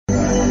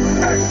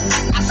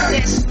I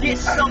said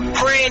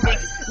schizophrenic.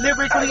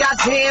 Lyrically I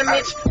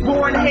damage,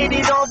 born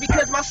hated on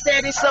because my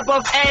status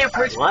above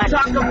average. What?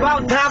 Talk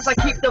about dimes, I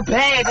keep the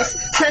baddest.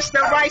 Touch the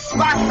right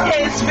spot,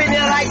 head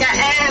spinning like an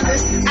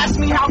atlas. Ask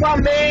me how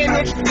I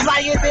manage,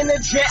 flyer than a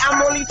jet.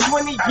 I'm only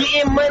 20,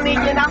 getting money,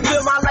 and I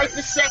feel my life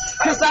is set.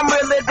 Cause I'm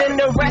realer than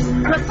the rest,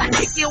 cause I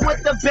kick it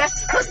with the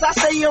best. Cause I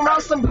say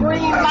around some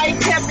green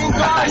like Kevin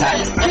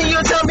Garnett. Can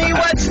you tell me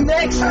what's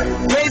next?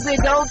 Baby,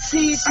 don't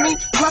tease me.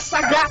 Plus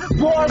I got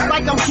balls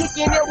like I'm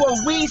kicking it with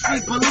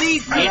Weezy.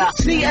 Believe me, Yeah.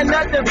 see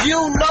another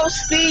view, no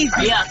Stevie.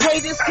 Yeah.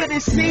 Haters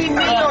couldn't see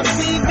me on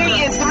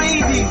TV in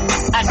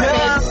 3D. I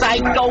said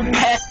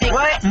psychopathic,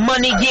 What?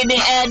 money getting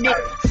added.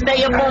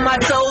 Stay up on my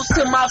toes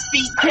till my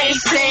feet can't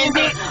stand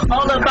it.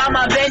 All about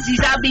my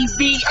veggies, I be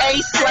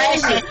VA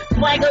slashing.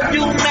 Swagger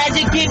do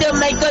magic, it'll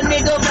make a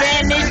nigga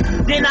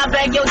vanish. Then I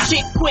bag your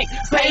chick quick,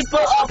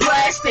 paper or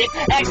plastic.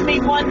 Ask me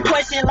one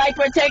question like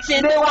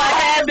protection, do I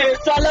have it?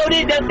 So I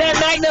loaded up that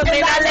magnum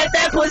and I let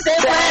that pussy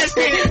blast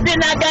it. Then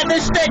I got the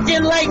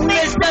stretching like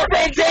Mr.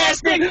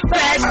 Fantastic.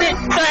 Fast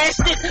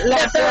it,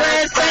 left her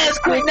ass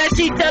fast quick. Now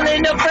she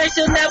telling the friend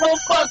she'll never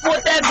fuck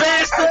with that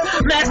bastard.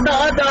 Master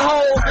of the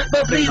whole,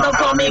 but please don't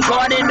call me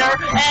gardener.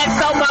 Ask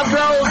all my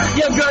bros,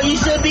 your girl, you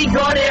should be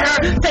guarding her.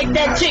 Take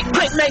that chick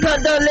quick, make her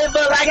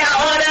deliver like I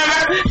order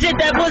her. Shit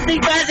that pussy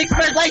fast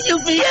express like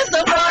UPS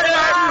to order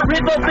her.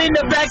 Rip up in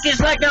the package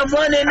like I'm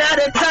running out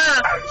of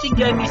time. She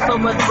gave me so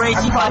much brain,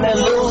 she about to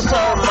lose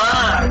her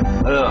mind.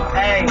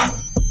 Hey.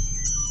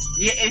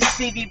 Yeah, it's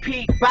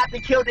CVP, about to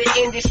kill the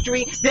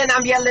industry. Then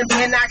I'm yelling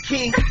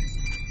Penaki.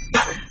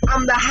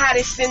 I'm the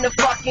hottest in the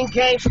fucking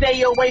game.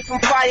 Stay away from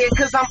fire,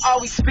 cause I'm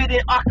always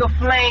spitting arc of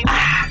flame.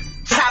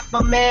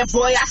 Chopper man,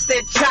 boy, I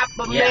said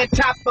chopper man,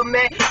 chopper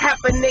man. Half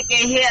a nigga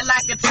here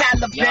like a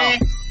Taliban.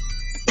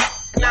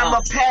 And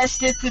I'ma pass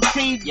this to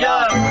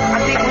T-Dub. I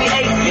think we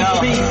ate this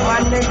beef, my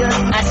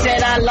nigga. I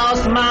said I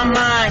lost my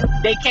mind.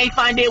 They can't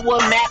find it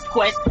with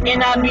MapQuest.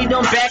 And I beat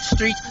them back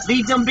streets,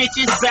 leave them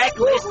bitches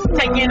backless.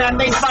 Taking out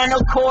they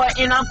spinal cord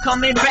and I'm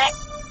coming back.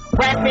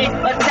 Rapping,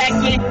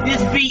 attacking,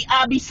 this beat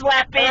I be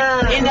slapping.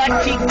 And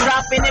I keep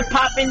dropping and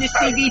popping. This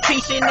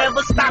CVP shit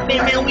never stopping.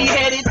 Man, we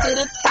headed to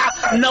the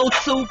top. No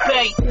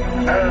toupee.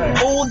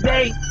 All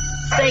day.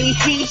 Say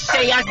he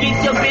say I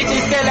get your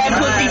bitches, sell that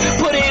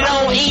pussy, put it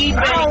on eBay.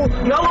 I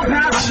don't know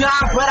about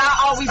y'all, but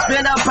I always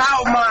been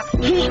about mine.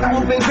 Keep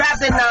moving, grab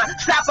the nine,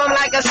 stop them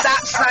like a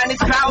stop sign,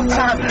 it's about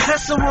time.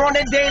 Hustle on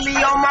the daily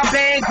on my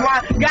band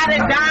grind. Got a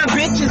dime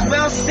bitches,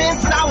 well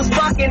since I was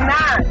fucking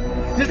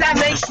 9. Does that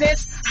make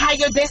sense?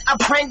 Higher than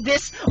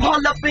apprentice,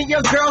 all up in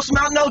your girl's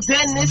mouth, no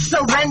dentist,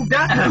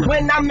 surrender.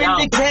 When I'm in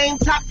the game,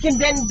 top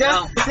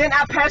contender. Then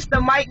I pass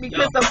the mic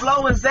because the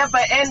flow is ever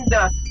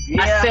ender.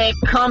 I said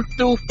come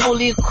through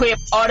fully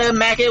equipped,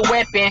 automatic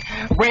weapon.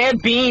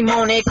 Red beam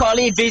on it, call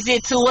it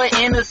visit to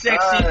an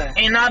intersection.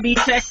 And I be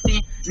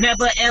testing,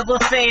 never ever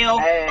fail.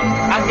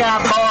 I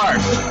got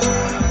bars,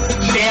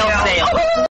 shell sale.